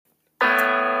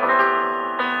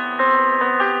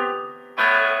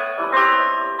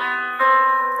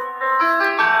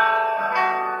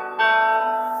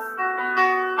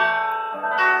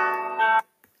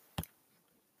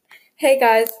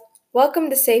guys,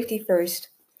 welcome to Safety First.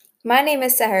 My name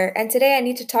is Seher, and today I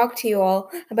need to talk to you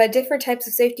all about different types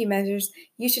of safety measures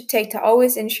you should take to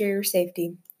always ensure your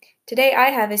safety. Today I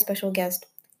have a special guest,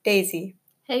 Daisy.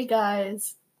 Hey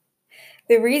guys.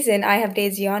 The reason I have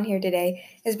Daisy on here today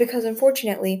is because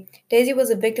unfortunately, Daisy was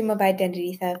a victim of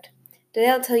identity theft. Today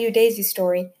I'll tell you Daisy's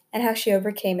story and how she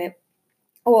overcame it.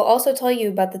 I will also tell you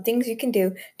about the things you can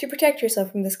do to protect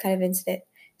yourself from this kind of incident.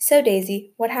 So,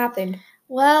 Daisy, what happened?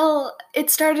 Well, it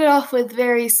started off with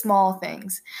very small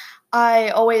things. I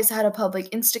always had a public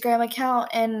Instagram account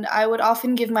and I would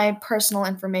often give my personal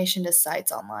information to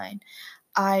sites online.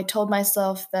 I told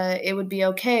myself that it would be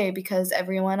okay because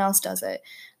everyone else does it.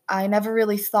 I never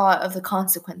really thought of the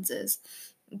consequences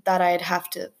that I'd have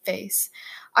to face.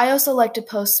 I also like to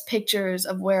post pictures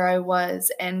of where I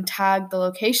was and tag the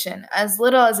location. As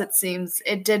little as it seems,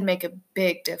 it did make a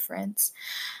big difference.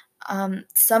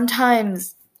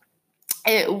 Sometimes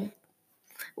it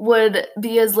would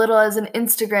be as little as an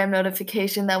Instagram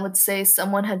notification that would say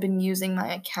someone had been using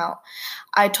my account.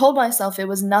 I told myself it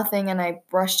was nothing and I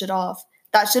brushed it off.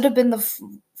 That should have been the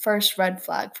first red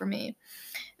flag for me.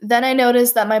 Then I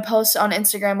noticed that my posts on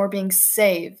Instagram were being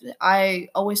saved. I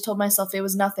always told myself it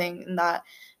was nothing and that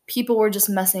people were just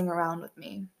messing around with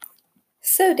me.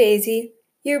 So, Daisy,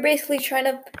 you're basically trying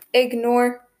to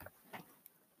ignore.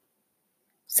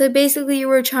 So basically, you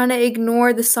were trying to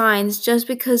ignore the signs just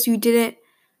because you didn't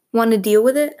want to deal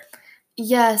with it?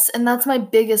 Yes, and that's my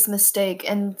biggest mistake,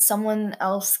 and someone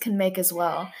else can make as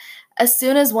well. As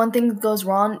soon as one thing goes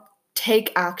wrong,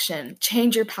 take action.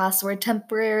 Change your password,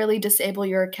 temporarily disable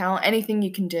your account, anything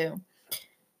you can do.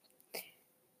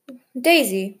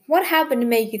 Daisy, what happened to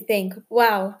make you think,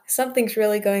 wow, something's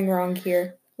really going wrong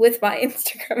here with my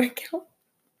Instagram account?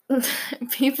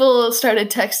 People started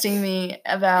texting me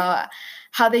about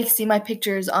how they see my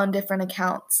pictures on different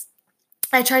accounts.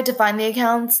 I tried to find the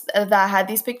accounts that had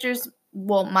these pictures,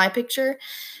 well, my picture,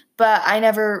 but I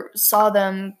never saw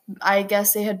them. I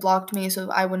guess they had blocked me so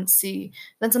I wouldn't see.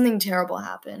 Then something terrible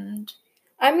happened.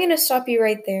 I'm going to stop you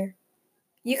right there.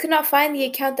 You could not find the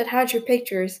account that had your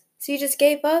pictures, so you just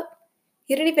gave up?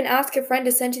 You didn't even ask your friend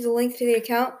to send you the link to the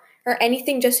account or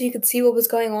anything just so you could see what was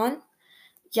going on?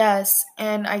 Yes,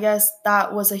 and I guess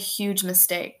that was a huge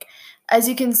mistake. As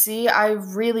you can see, I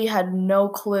really had no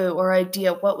clue or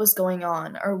idea what was going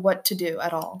on or what to do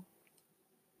at all.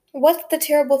 What's the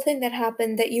terrible thing that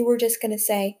happened that you were just going to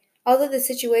say, although the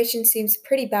situation seems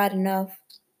pretty bad enough?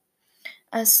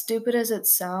 As stupid as it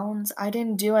sounds, I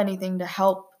didn't do anything to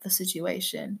help the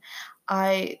situation.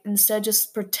 I instead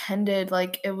just pretended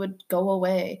like it would go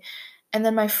away. And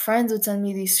then my friends would send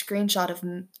me these screenshots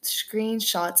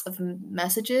of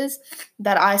messages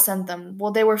that I sent them.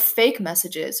 Well, they were fake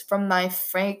messages from my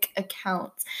fake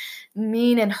accounts,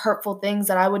 mean and hurtful things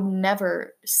that I would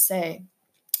never say.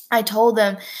 I told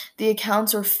them the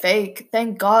accounts were fake.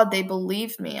 Thank God they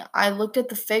believed me. I looked at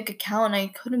the fake account and I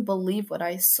couldn't believe what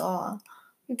I saw.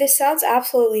 This sounds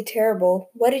absolutely terrible.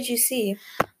 What did you see?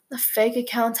 The fake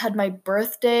accounts had my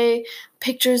birthday,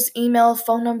 pictures, email,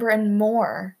 phone number, and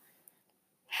more.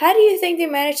 How do you think they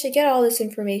managed to get all this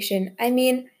information? I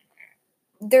mean,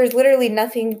 there's literally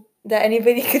nothing that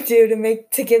anybody could do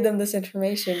to give them this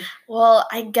information. Well,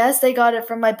 I guess they got it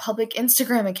from my public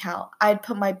Instagram account. I'd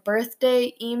put my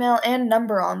birthday, email, and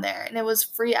number on there, and it was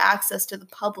free access to the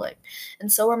public.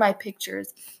 And so were my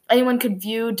pictures. Anyone could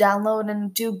view, download,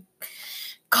 and do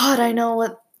God I know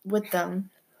what with them.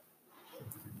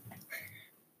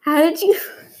 How did you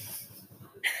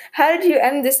How did you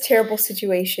end this terrible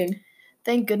situation?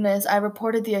 Thank goodness I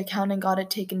reported the account and got it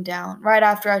taken down. Right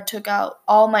after I took out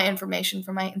all my information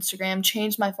from my Instagram,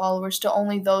 changed my followers to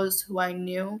only those who I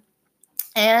knew,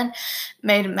 and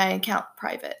made my account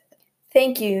private.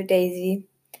 Thank you, Daisy.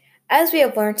 As we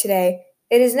have learned today,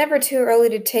 it is never too early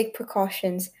to take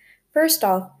precautions. First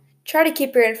off, try to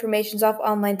keep your information off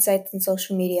online sites and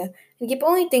social media, and keep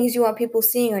only things you want people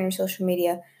seeing on your social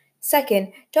media.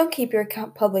 Second, don't keep your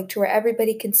account public to where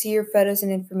everybody can see your photos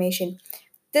and information.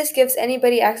 This gives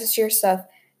anybody access to your stuff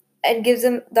and gives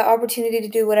them the opportunity to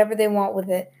do whatever they want with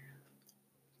it.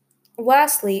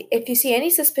 Lastly, if you see any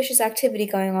suspicious activity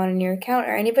going on in your account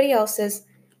or anybody else's,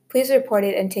 please report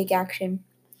it and take action.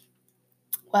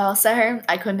 Well, Seher,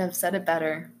 I couldn't have said it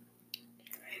better.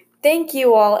 Thank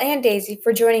you all and Daisy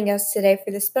for joining us today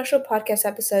for this special podcast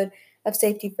episode of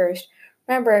Safety First.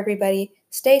 Remember, everybody,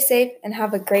 stay safe and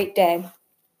have a great day.